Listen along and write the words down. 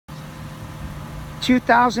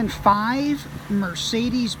2005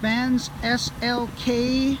 Mercedes-Benz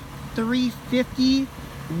SLK 350,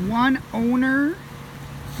 one owner,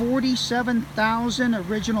 47,000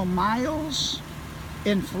 original miles,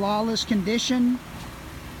 in flawless condition.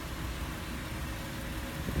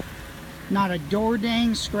 Not a door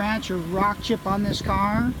dang, scratch, or rock chip on this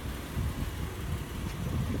car.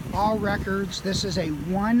 All records. This is a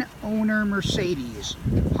one owner Mercedes.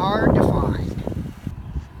 Hard to find.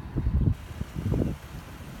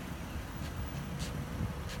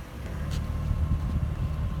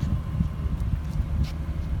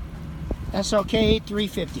 SLK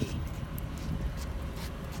 350.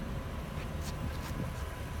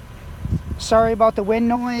 Sorry about the wind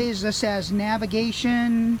noise. This has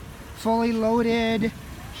navigation, fully loaded,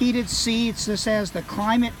 heated seats. This has the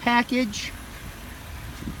climate package.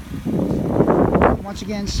 Once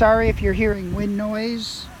again, sorry if you're hearing wind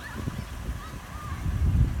noise.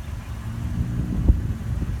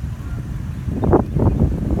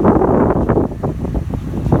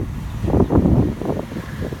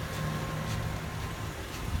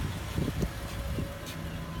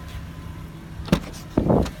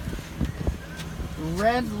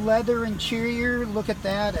 Red leather interior, look at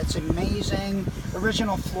that, it's amazing.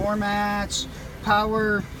 Original floor mats,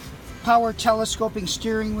 power telescoping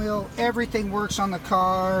steering wheel, everything works on the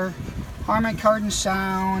car. Harman Kardon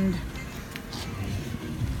sound.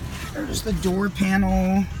 There's the door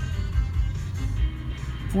panel.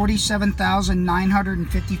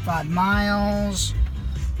 47,955 miles.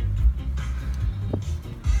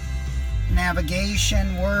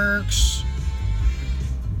 Navigation works.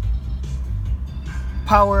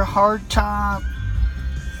 Power hardtop,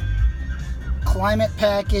 climate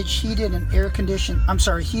package, heated and air conditioned,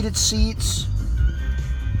 heated seats.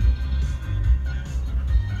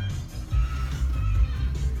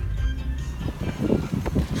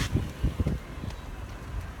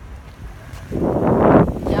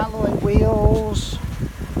 Alloy wheels.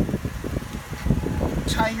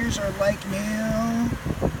 Tires are like new.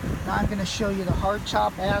 Now I'm going to show you the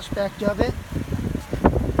hardtop aspect of it.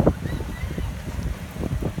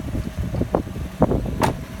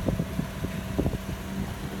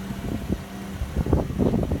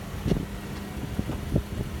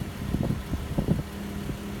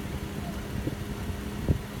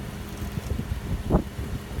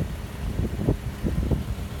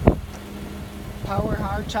 Power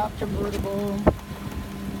hardtop convertible.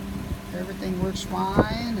 Everything works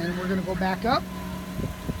fine, and we're going to go back up.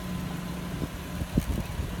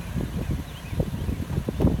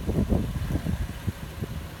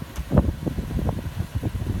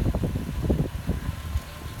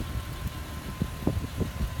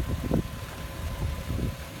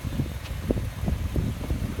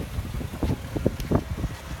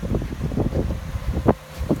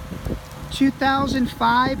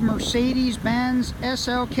 ...2005 Mercedes-Benz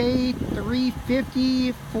SLK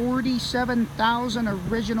 350, 47,000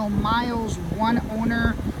 original miles, one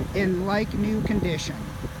owner, in like new condition.